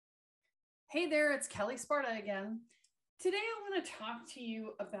Hey there, it's Kelle Sparta again. Today I want to talk to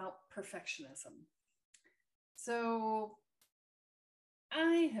you about perfectionism. So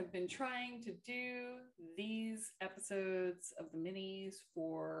I have been trying to do these episodes of the minis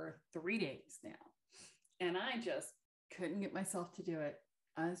for 3 days now, and I just couldn't get myself to do it.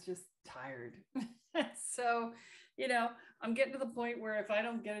 I was just tired. So, I'm getting to the point where if I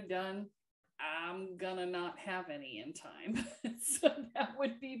don't get it done, I'm gonna not have any in time. So that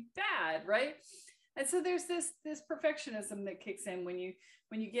would be bad, right? And so there's this perfectionism that kicks in when you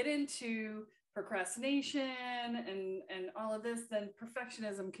get into procrastination and all of this, then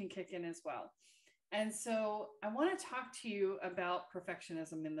perfectionism can kick in as well. And so I want to talk to you about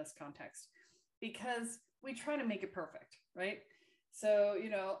perfectionism in this context because we try to make it perfect, right? So,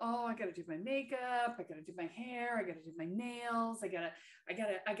 oh, I got to do my makeup. I got to do my hair. I got to do my nails. I got to,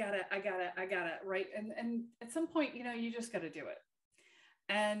 right? And at some point, you just got to do it.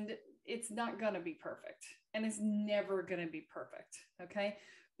 And it's not going to be perfect. And it's never going to be perfect. Okay.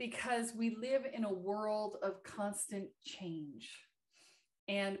 Because we live in a world of constant change.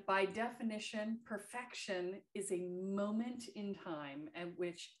 And by definition, perfection is a moment in time at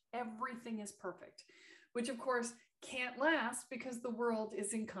which everything is perfect, which of course can't last because the world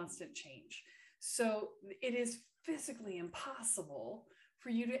is in constant change. So it is physically impossible for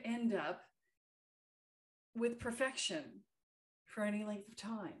you to end up with perfection for any length of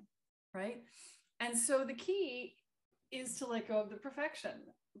time, right? And so the key is to let go of the perfection.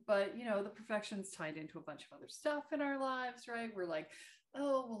 But, the perfection's tied into a bunch of other stuff in our lives, right? We're like,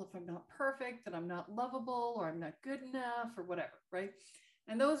 oh, well, if I'm not perfect, then I'm not lovable or I'm not good enough or whatever, right?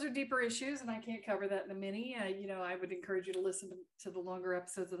 And those are deeper issues, and I can't cover that in a mini. I would encourage you to listen to the longer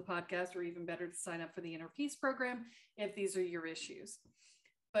episodes of the podcast, or even better, to sign up for the Inner Peace program if these are your issues.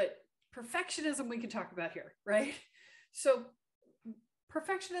 But perfectionism we can talk about here, right? So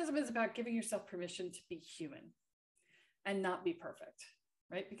perfectionism is about giving yourself permission to be human and not be perfect,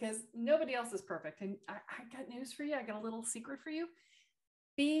 right? Because nobody else is perfect. And I got news for you. I got a little secret for you.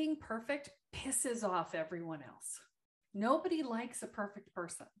 Being perfect pisses off everyone else. Nobody likes a perfect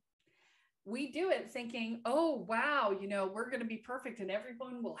person. We do it thinking, oh, wow, we're going to be perfect and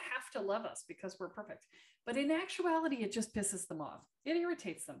everyone will have to love us because we're perfect. But in actuality, it just pisses them off. It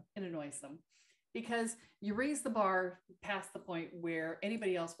irritates them. It annoys them because you raise the bar past the point where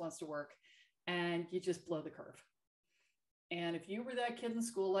anybody else wants to work and you just blow the curve. And if you were that kid in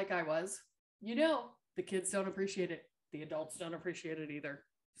school like I was, the kids don't appreciate it. The adults don't appreciate it either.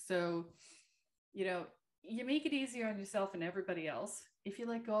 So, you make it easier on yourself and everybody else if you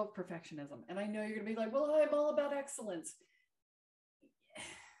let go of perfectionism. And I know you're going to be like, well, I'm all about excellence.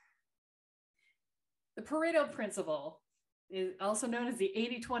 The Pareto principle, is also known as the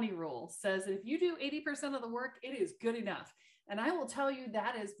 80-20 rule, says that if you do 80% of the work, it is good enough. And I will tell you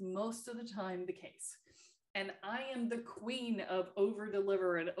that is most of the time the case. And I am the queen of over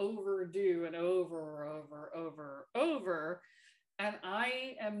deliver and overdo and over. And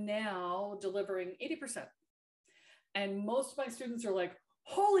I am now delivering 80%. And most of my students are like,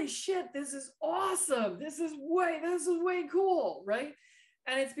 holy shit, this is awesome. This is way cool, right?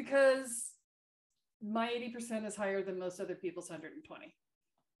 And it's because my 80% is higher than most other people's 120.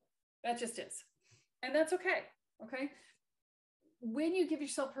 That just is. And that's okay. Okay. When you give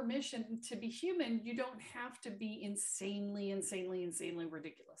yourself permission to be human, you don't have to be insanely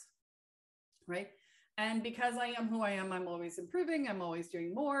ridiculous, right? And because I am who I am, I'm always improving. I'm always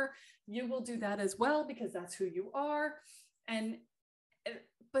doing more. You will do that as well because that's who you are.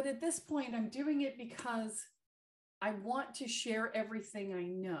 But at this point, I'm doing it because I want to share everything I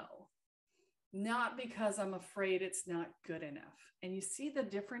know, not because I'm afraid it's not good enough. And you see the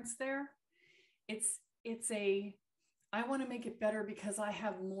difference there? I want to make it better because I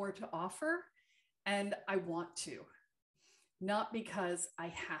have more to offer and I want to, not because I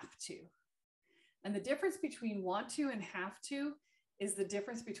have to. And the difference between want to and have to is the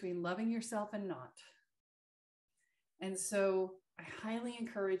difference between loving yourself and not. And so I highly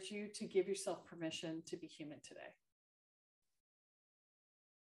encourage you to give yourself permission to be human today.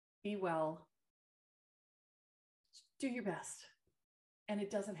 Be well. Do your best. And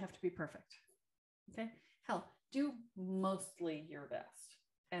it doesn't have to be perfect. Okay? Hell, do mostly your best.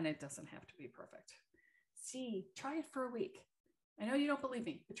 And it doesn't have to be perfect. Try it for a week. I know you don't believe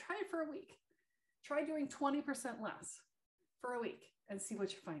me, but try it for a week. Try doing 20% less for a week and see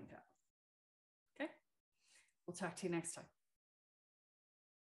what you find out. Okay? We'll talk to you next time.